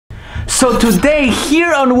So today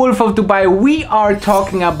here on Wolf of Dubai we are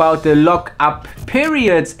talking about the lock-up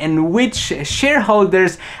periods in which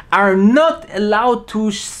shareholders are not allowed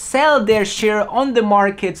to sell their share on the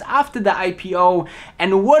markets after the IPO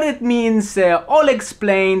and what it means, all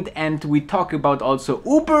explained. And we talk about also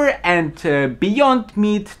Uber and Beyond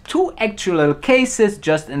Meat, two actual cases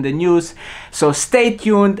just in the news. So stay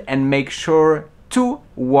tuned and make sure to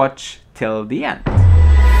watch till the end.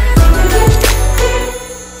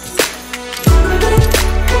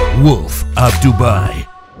 Wolf of Dubai.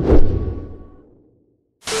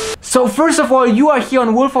 So first of all, you are here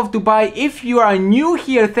on Wolf of Dubai. If you are new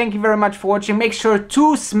here, thank you very much for watching. Make sure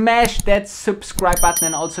to smash that subscribe button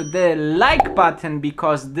and also the like button,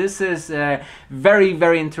 because this is a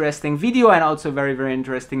very interesting video and also very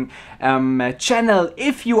interesting channel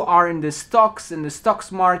if you are in the stocks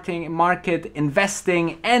market,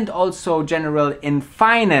 investing, and also general in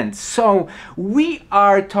finance. So we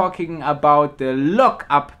are talking about the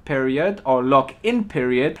lock-up period or lock-in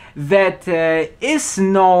period that is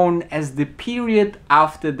known as the period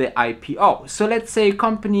after the IPO. So let's say a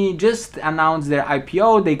company just announced their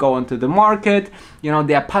IPO, they go onto the market, you know,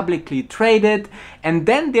 they are publicly traded, and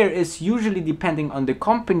then there is usually, depending on the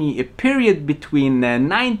company, a period between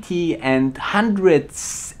 90 and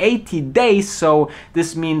 180 days. So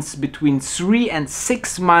this means between 3 and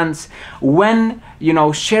 6 months when, you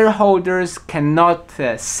know, shareholders cannot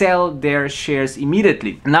sell their shares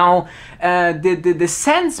immediately. Now the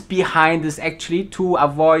sense behind is actually to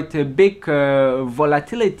avoid a big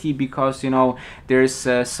volatility, because, you know, there's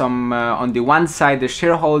some on the one side the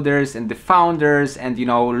shareholders and the founders and, you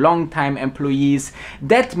know, long-time employees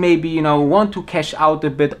that maybe, you know, want to cash out a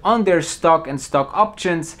bit on their stock and stock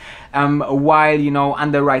options, while, you know,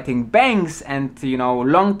 underwriting banks and, you know,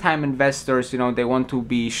 long-time investors, you know, they want to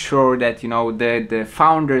be sure that, you know, the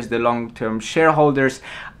founders, the long-term shareholders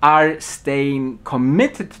are staying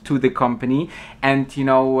committed to the company. And, you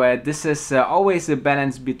know, this is always a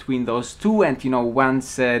balance between those two. And, you know,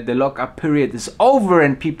 once the lockup period is over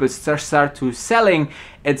and people start to selling,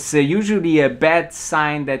 it's usually a bad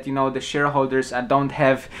sign that, you know, the shareholders don't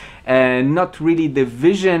have not really the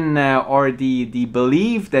vision or the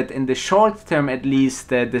belief that in the short term at least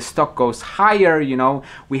the stock goes higher. You know,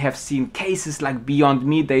 we have seen cases like Beyond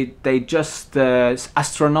Meat, they just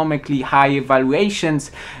astronomically high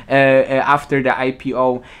valuations after the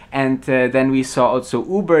IPO. And then we saw also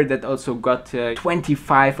Uber that also got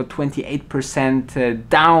 25 or 28%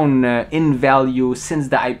 down in value since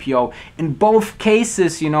the IPO. In both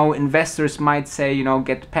cases, you know, investors might say, you know,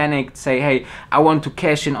 get panicked, say, hey, I want to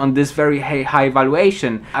cash in on this very high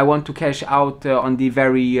valuation. I want to cash out on the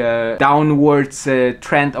very downwards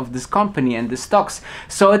trend of this company and the stocks.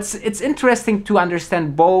 So it's interesting to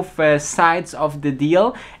understand both sides of the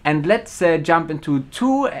deal. And let's jump into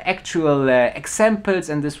two actual examples,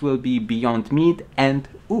 and this will be Beyond Meat and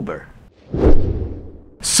Uber.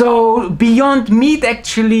 So Beyond Meat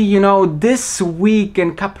actually, you know, this week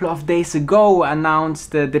and a couple of days ago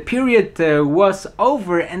announced the period was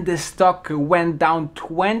over and the stock went down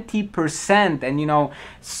 20%. And, you know,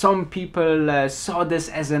 some people saw this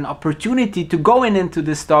as an opportunity to go into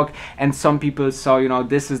the stock, and some people saw, you know,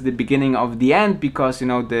 this is the beginning of the end, because, you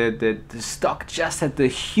know, the stock just had a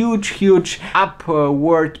huge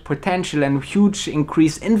upward potential and huge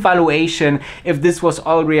increase in valuation. If this was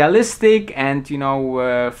all realistic and, you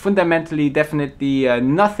know, fundamentally definitely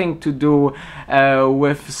nothing to do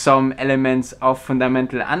with some elements of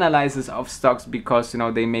fundamental analysis of stocks, because, you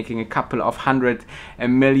know, they're making a couple of $100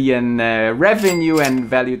 million revenue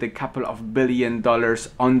and valued a couple of $1 billion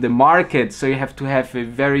on the market. So you have to have a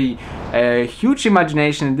very huge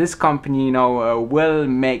imagination. This company, you know, will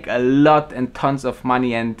make a lot and tons of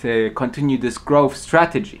money and continue this growth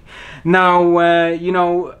strategy. Now, you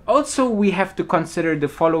know, also we have to consider the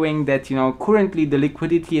following, that, you know, currently the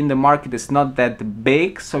liquidity in the market is not that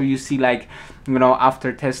big. So you see, like, you know,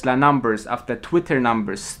 after Tesla numbers, after Twitter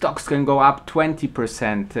numbers, stocks can go up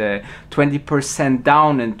 20%, 20%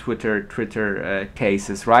 down in Twitter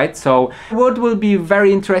cases, right? So what will be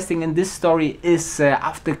very interesting in this story is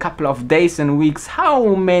after a couple of days and weeks,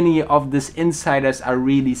 how many of these insiders are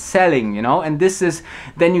really selling, you know? And this is,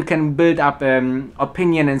 then you can build up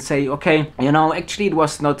opinion and say, okay, you know, actually it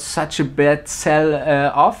was not such a bad sell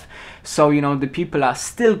off. So, you know, the people are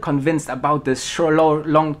still convinced about this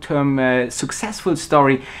long-term successful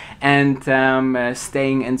story and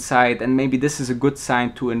staying inside. And maybe this is a good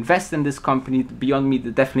sign to invest in this company. Beyond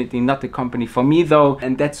Meat, definitely not a company for me though.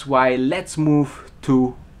 And that's why let's move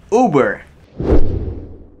to Uber.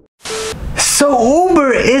 So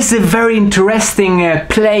Uber is a very interesting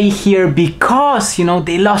play here, because because, you know,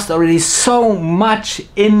 they lost already so much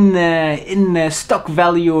in stock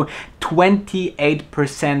value,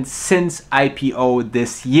 28% since IPO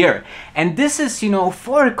this year. And this is, you know,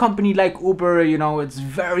 for a company like Uber, you know, it's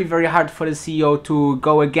very, very hard for the CEO to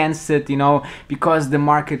go against it, you know, because the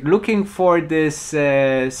market looking for this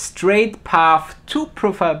straight path to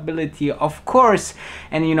profitability, of course.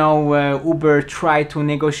 And, you know, Uber try to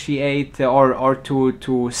negotiate or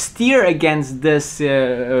to steer against this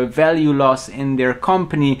value loss in their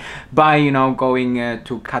company by, you know, going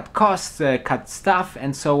to cut costs, cut staff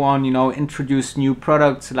and so on, you know, introduce new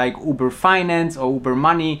products like Uber Finance or Uber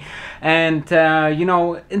Money. And you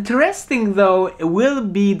know, interesting though, it will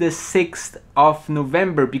be the 6th of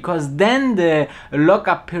November, because then the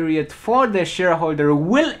lockup period for the shareholder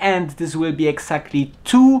will end. This will be exactly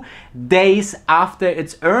 2 days after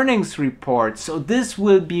its earnings report. So this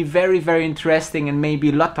will be very, very interesting, and maybe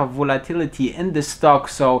a lot of volatility in the stock.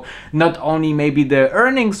 So not only maybe the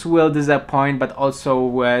earnings will disappoint, but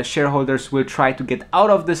also shareholders will try to get out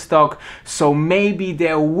of the stock. So maybe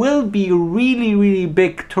there will be really, really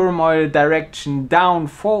big turmoil direction down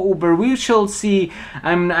for Uber. We shall see.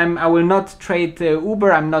 I will not trade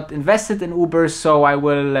Uber. I'm not invested in Uber, so I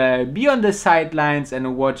will be on the sidelines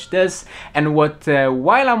and watch this. And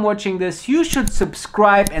while I'm watching this, you should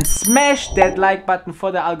subscribe and smash that like button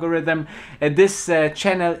for the algorithm. This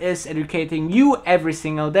channel is educating you every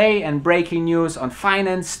single day and breaking news on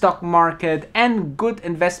finance, stock market, and good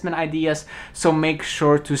investment ideas. So make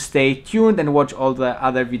sure to stay tuned and watch all the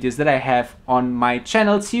other videos that I have on my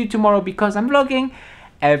channel. See you tomorrow, because I'm vlogging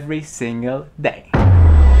every single day.